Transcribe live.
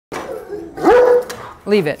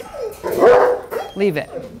Leave it. Leave it.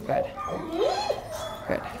 Good.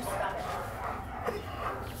 Good.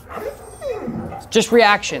 Just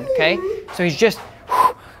reaction, okay? So he's just,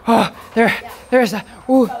 oh, there's a,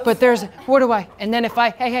 ooh, but there's a, what do I? And then if I,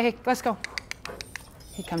 hey, let's go.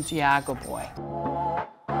 He comes, yeah, good boy.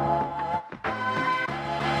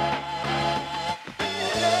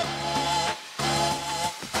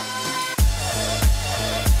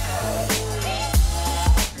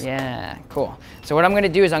 Yeah, cool. So what I'm gonna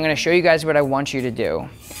do is I'm gonna show you guys what I want you to do.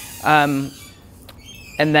 And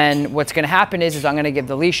then what's gonna happen is I'm gonna give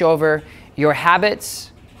the leash over. Your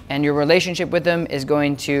habits and your relationship with them is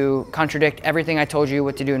going to contradict everything I told you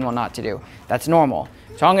what to do and what not to do. That's normal.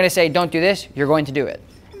 So I'm gonna say, don't do this, you're going to do it.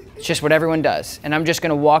 It's just what everyone does. And I'm just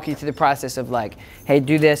gonna walk you through the process of like, hey,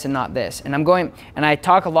 do this and not this. And I'm going, and I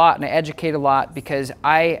talk a lot and I educate a lot because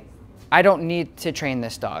I don't need to train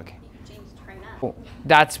this dog.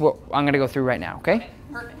 That's what I'm gonna go through right now, okay?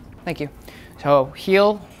 Perfect. Thank you. So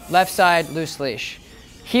heel, left side, loose leash.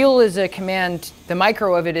 Heel is a command, the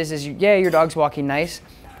micro of it is yeah, your dog's walking nice.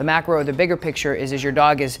 The macro, the bigger picture is your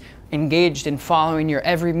dog is engaged in following your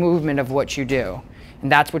every movement of what you do.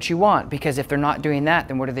 And that's what you want, because if they're not doing that,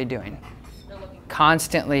 then what are they doing?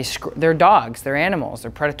 Constantly, they're dogs, they're animals, they're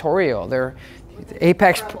predatorial, they're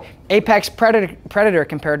apex predator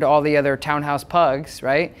compared to all the other townhouse pugs,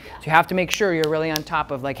 right? So you have to make sure you're really on top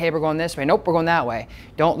of like, hey, we're going this way. Nope, we're going that way.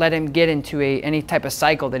 Don't let him get into any type of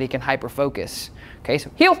cycle that he can hyper focus. Okay, so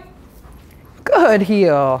heel. Good,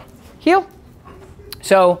 heel. Heel.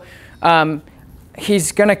 So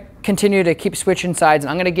he's gonna continue to keep switching sides, and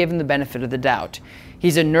I'm gonna give him the benefit of the doubt.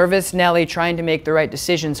 He's a nervous Nelly trying to make the right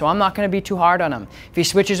decision, so I'm not gonna be too hard on him. If he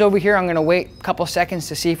switches over here, I'm gonna wait a couple seconds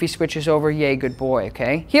to see if he switches over. Yay, good boy,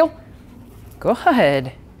 okay? Heel.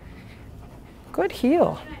 Good. Good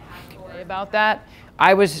heel. About that,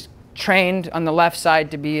 I was trained on the left side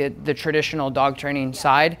to be the traditional dog training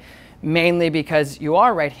side, mainly because you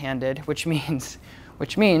are right-handed, which means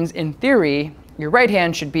in theory, your right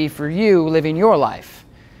hand should be for you living your life,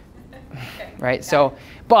 right? So,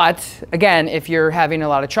 but again, if you're having a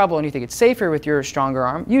lot of trouble and you think it's safer with your stronger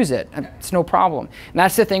arm, use it. It's no problem. And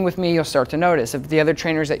that's the thing with me you'll start to notice. If the other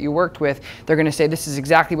trainers that you worked with, they're gonna say this is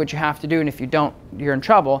exactly what you have to do, and if you don't, you're in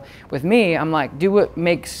trouble. With me, I'm like, do what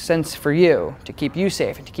makes sense for you to keep you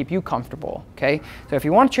safe and to keep you comfortable, okay? So if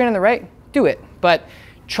you want to train on the right, do it. But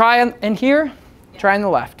try in here, try on the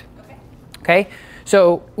left, okay?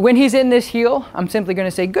 So when he's in this heel, I'm simply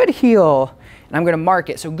gonna say, good heel. And I'm gonna mark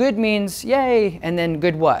it. So good means yay, and then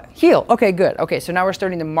good what? Heel, okay, good. Okay, so now we're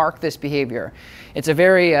starting to mark this behavior. It's a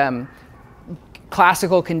very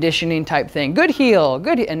classical conditioning type thing. Good heel,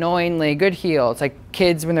 good, annoyingly, good heel. It's like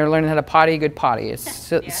kids when they're learning how to potty, good potty.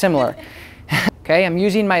 It's similar. Okay, I'm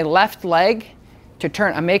using my left leg to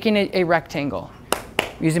turn. I'm making it a rectangle.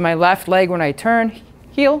 Using my left leg when I turn,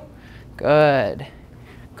 heel, good.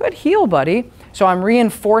 Good heel, buddy. So I'm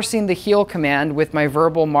reinforcing the heel command with my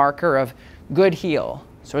verbal marker of good heel.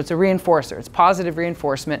 So it's a reinforcer. It's positive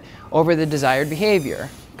reinforcement over the desired behavior,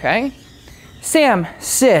 okay? Sam,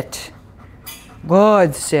 sit.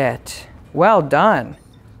 Good sit. Well done.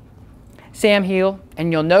 Sam, heel.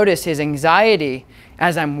 And you'll notice his anxiety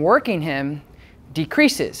as I'm working him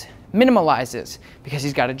decreases, minimalizes, because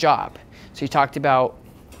he's got a job. So you talked about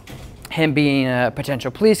him being a potential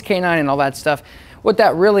police canine and all that stuff. What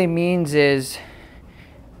that really means is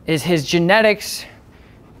his genetics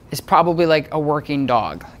is probably like a working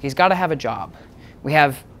dog. He's got to have a job. We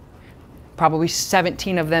have probably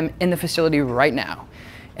 17 of them in the facility right now.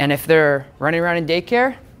 And if they're running around in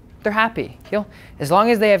daycare, they're happy, as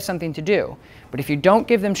long as they have something to do. But if you don't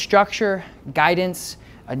give them structure, guidance,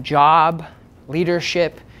 a job,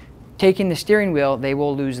 leadership, taking the steering wheel, they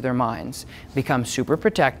will lose their minds, become super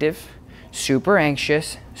protective, super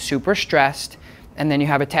anxious, super stressed, and then you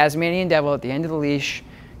have a Tasmanian devil at the end of the leash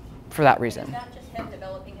for that reason. Is that just him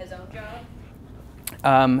developing his own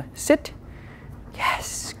job? Sit.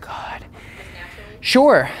 Yes, good.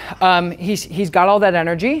 Sure. He's got all that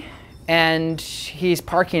energy, and he's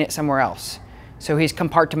parking it somewhere else. So he's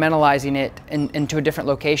compartmentalizing it into a different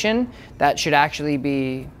location that should actually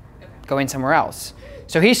be going somewhere else.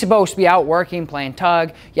 So he's supposed to be out working, playing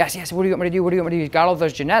tug. Yes, what do you want me to do? What do you want me to do? He's got all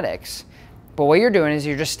those genetics. But what you're doing is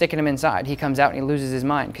you're just sticking him inside. He comes out and he loses his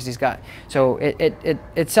mind because he's got, so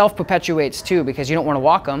it self-perpetuates too, because you don't want to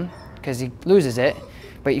walk him because he loses it,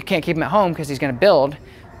 but you can't keep him at home because he's going to build.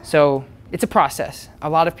 So it's a process. A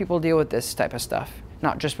lot of people deal with this type of stuff,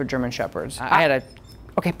 not just with German Shepherds. I had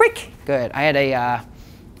okay, break, good. I had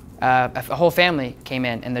a whole family came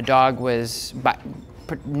in and the dog was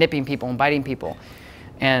nipping people and biting people.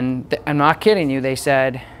 And I'm not kidding you, they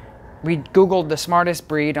said, we Googled the smartest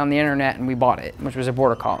breed on the internet and we bought it, which was a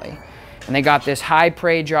Border Collie. And they got this high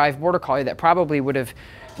prey drive Border Collie that probably would have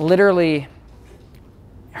literally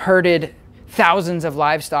herded thousands of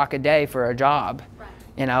livestock a day for a job. Right.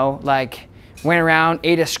 You know, like went around,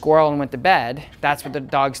 ate a squirrel and went to bed. That's what the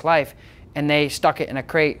dog's life. And they stuck it in a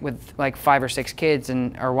crate with like 5 or 6 kids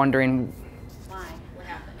and are wondering why, what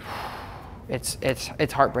happened.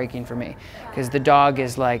 It's heartbreaking for me because the dog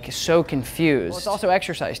is like so confused. Well, it's also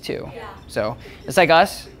exercise too. Yeah. So it's like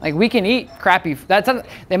us, like we can eat crappy. The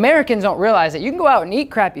Americans don't realize that you can go out and eat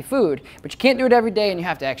crappy food, but you can't do it every day and you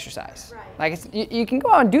have to exercise. Right. Like you can go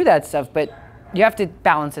out and do that stuff, but you have to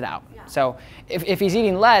balance it out. Yeah. So if he's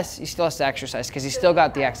eating less, he still has to exercise because he's still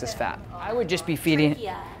got the excess fat. I would just be feeding.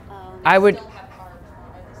 I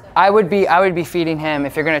would be feeding him,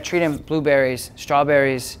 if you're going to treat him, blueberries,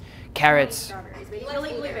 strawberries, carrots.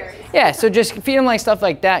 Yeah, so just feed him like stuff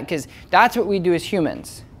like that because that's what we do as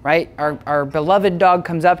humans, right? Our beloved dog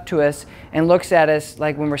comes up to us and looks at us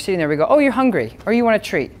like when we're sitting there, we go, oh, you're hungry, or you want a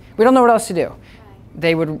treat. We don't know what else to do.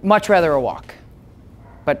 They would much rather a walk,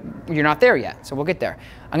 but you're not there yet, so we'll get there.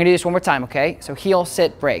 I'm gonna do this one more time, okay? So heel,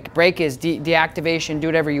 sit, break. Break is deactivation, do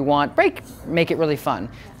whatever you want. Break, make it really fun.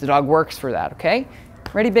 The dog works for that, okay?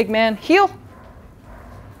 Ready, big man? Heel.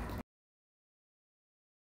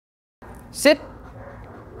 Sit.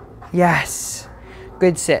 Yes.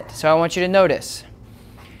 Good sit. So I want you to notice.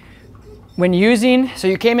 When using, so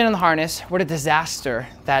you came in the harness, what a disaster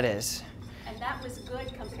that is. And that was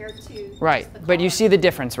good compared to right, but you see the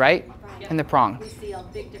difference, right? In the prong. We see a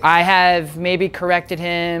big difference. I have maybe corrected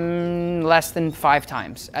him less than 5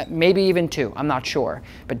 times, maybe even 2, I'm not sure,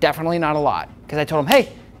 but definitely not a lot. Because I told him,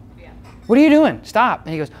 hey, what are you doing? Stop.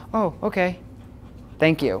 And he goes, oh, okay,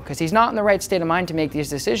 thank you. Because he's not in the right state of mind to make these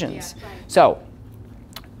decisions. Yeah, right. So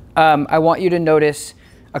I want you to notice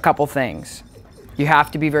a couple things. You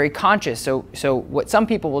have to be very conscious. So what some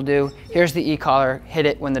people will do, here's the e-collar, hit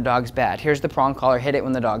it when the dog's bad. Here's the prong collar, hit it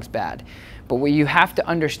when the dog's bad. But what you have to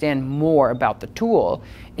understand more about the tool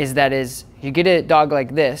is that you get a dog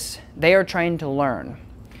like this, they are trying to learn.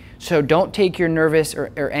 So don't take your nervous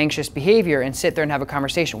or anxious behavior and sit there and have a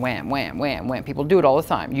conversation. Wham, wham, wham, wham. People do it all the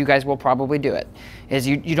time. You guys will probably do it.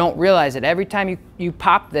 You don't realize that every time you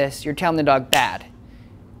pop this, you're telling the dog bad.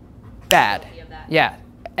 Bad. Yeah.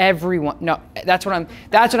 Everyone, no, that's what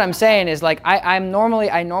I'm saying is like I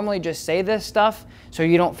normally just say this stuff so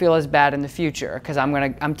you don't feel as bad in the future because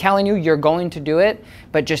I'm telling you you're going to do it,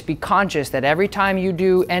 but just be conscious that every time you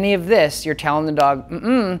do any of this you're telling the dog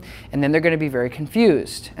and then they're going to be very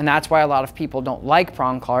confused, and that's why a lot of people don't like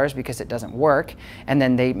prong collars because it doesn't work, and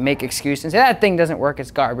then they make excuses and say that thing doesn't work, it's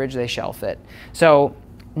garbage, they shelf it. So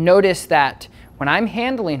notice that when I'm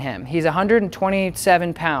handling him, he's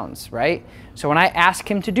 127 pounds, right? So when I ask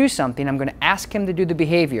him to do something, I'm going to ask him to do the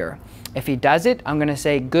behavior. If he does it, I'm going to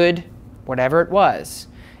say good, whatever it was.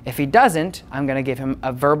 If he doesn't, I'm going to give him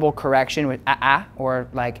a verbal correction with or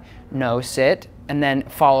like no, sit, and then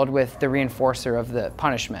followed with the reinforcer of the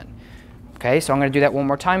punishment. Okay, so I'm going to do that one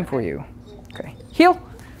more time for you. Okay, heel.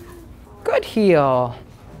 Good heel.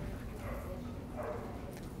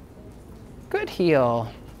 Good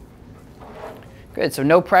heel. Good, so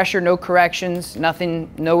no pressure, no corrections,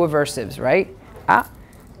 nothing, no aversives, right?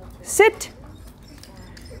 Sit.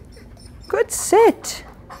 Good sit.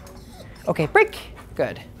 Okay, break.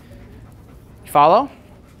 Good. You follow?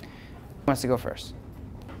 Who wants to go first?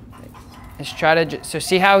 Let's try to, so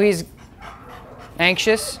see how he's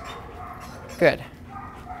anxious? Good.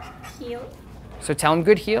 Heel. So tell him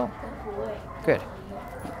good heel. Good.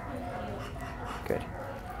 Good.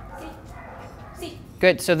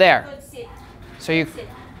 Good, so there. So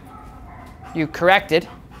you corrected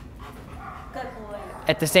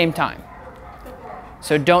at the same time.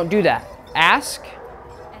 So don't do that. Ask.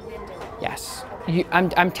 Yes.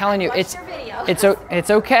 I'm telling you, it's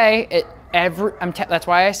okay. That's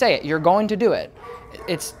why I say it. You're going to do it.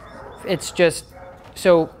 It's just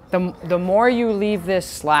so the more you leave this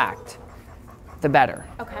slacked, the better.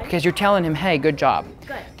 Okay. Because you're telling him, hey, good job.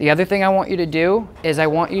 Good. The other thing I want you to do is I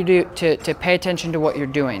want you to pay attention to what you're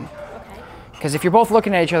doing. Because if you're both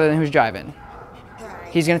looking at each other, then who's driving?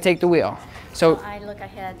 Right. He's going to take the wheel. So I look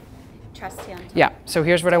ahead, trust him. Yeah, so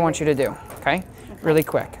here's what I want you to do, okay? Really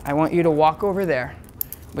quick. I want you to walk over there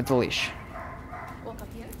with the leash. Walk up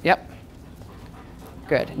here? Yep.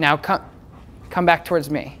 Good. Now come back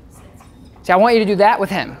towards me. See, I want you to do that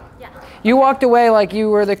with him. Yeah. You walked away like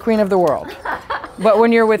you were the queen of the world. But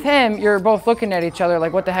when you're with him, you're both looking at each other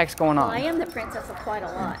like, what the heck's going on? Well, I am the princess of quite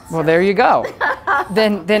a lot. So. Well, there you go.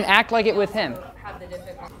 then act like it with him.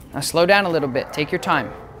 Now slow down a little bit. Take your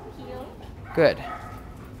time. Good.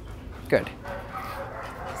 Good.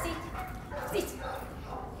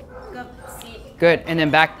 Good, and then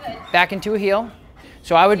back into a heel.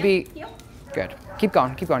 So I would be, Heel. good. Keep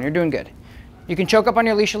going, you're doing good. You can choke up on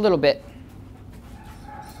your leash a little bit.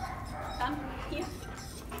 Heel.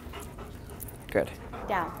 Good.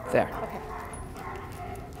 Down. There. Okay.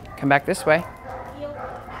 Come back this way. Heel.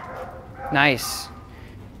 Nice.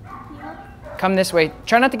 Heel. Come this way.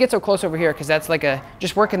 Try not to get so close over here because that's like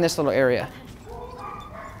just work in this little area.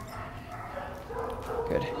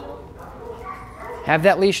 Good. Have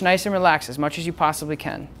that leash nice and relaxed as much as you possibly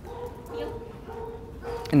can. Heel.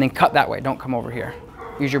 And then cut that way. Don't come over here.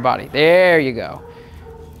 Use your body. There you go.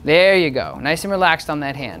 There you go. Nice and relaxed on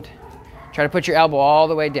that hand. Try to put your elbow all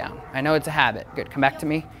the way down. I know it's a habit. Good. Come back to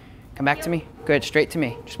me. Come back to me. Good. Straight to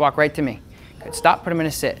me. Just walk right to me. Good. Stop. Put him in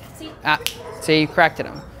a sit. See, you corrected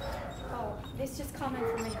him. Oh, it's just coming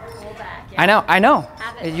from me. Pull back. Yeah. I know. I know.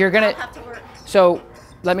 Habit. You're gonna. I'll have to work. So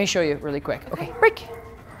let me show you really quick. Okay. Break.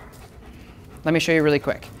 Let me show you really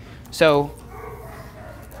quick. So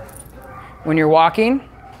when you're walking,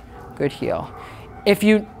 good heel.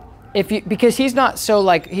 Because he's not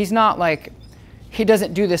he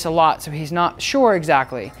doesn't do this a lot, so he's not sure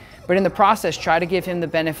exactly. But in the process, try to give him the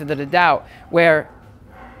benefit of the doubt where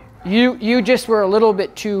you just were a little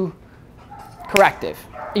bit too corrective.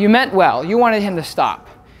 You meant well. You wanted him to stop.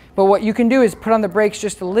 But what you can do is put on the brakes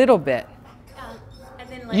just a little bit. And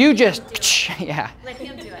then let You him just, do it. yeah. Let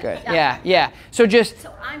him do it. Good. Yeah. So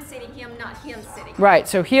So I'm sitting him, not him sitting. right.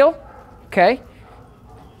 So heel. Okay.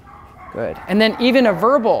 Good. And then even a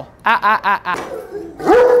verbal.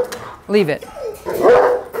 Leave it.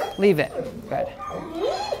 Leave it. Good.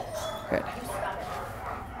 Good.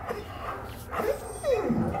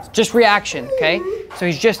 Just reaction. Okay. So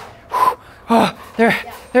he's just. Oh,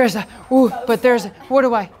 there's a. Ooh, but there's. What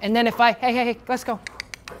do I? And then if I. Hey, let's go.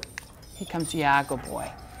 He comes. Yeah, good boy.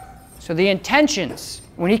 So the intentions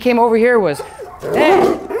when he came over here was, hey,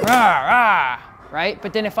 rah, rah, right?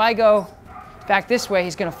 But then if I go back this way,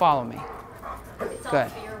 he's going to follow me. It's all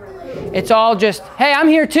Good. fear related. It's all just, hey, I'm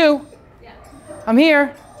here too. Yeah. I'm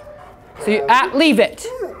here. So you leave it.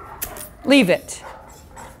 Leave it.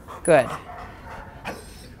 Good.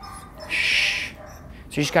 Shh.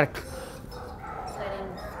 So you just got to, Let him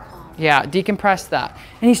calm. yeah, decompress that.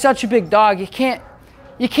 And he's such a big dog, you can't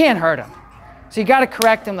hurt him. So you got to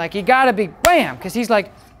correct him, like you got to be bam, because he's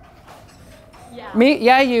like, Yeah. me,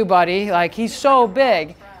 yeah, you buddy. Like he's so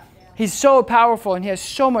big, he's so powerful, and he has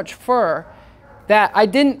so much fur that I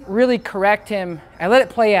didn't really correct him. I let it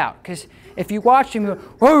play out because if you watched him, he went,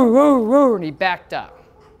 whoa, whoa, whoa, and he backed up.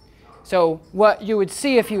 So what you would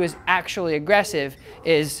see if he was actually aggressive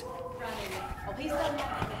is, Running. Oh, he's done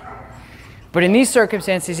that. but in these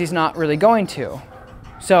circumstances, he's not really going to.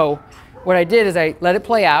 So what I did is I let it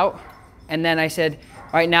play out, and then I said,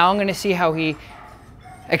 all right, now I'm going to see how he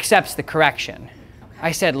accepts the correction. Okay.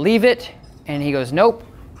 I said, leave it, and he goes, nope,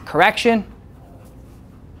 correction.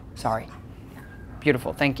 Sorry.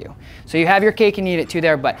 Beautiful, thank you. So you have your cake and eat it too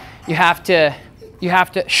there, but you have to,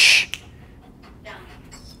 shh. Down.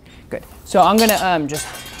 Good. So I'm going to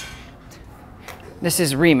this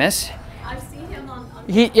is Remus. I've seen him on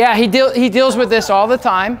He deals with this all the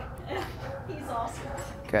time. He's awesome.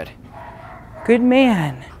 Good. Good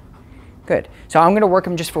man. Good. So I'm going to work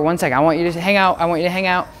him just for 1 second. I want you to hang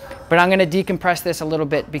out. But I'm going to decompress this a little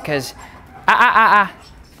bit because,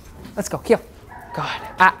 Let's go. Heel.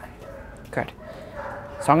 Good. Good.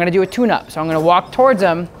 So I'm going to do a tune-up. So I'm going to walk towards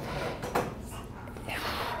him.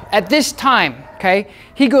 At this time, okay,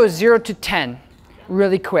 he goes 0 to 10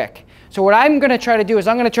 really quick. So what I'm going to try to do is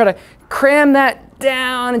I'm going to try to cram that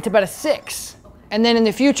down into about a 6. And then in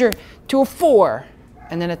the future to a 4.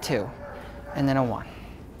 And then a 2. And then a 1.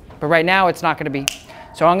 But right now it's not going to be.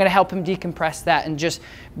 So I'm going to help him decompress that and just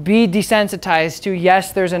be desensitized to,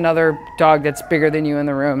 yes, there's another dog that's bigger than you in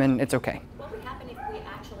the room and it's okay.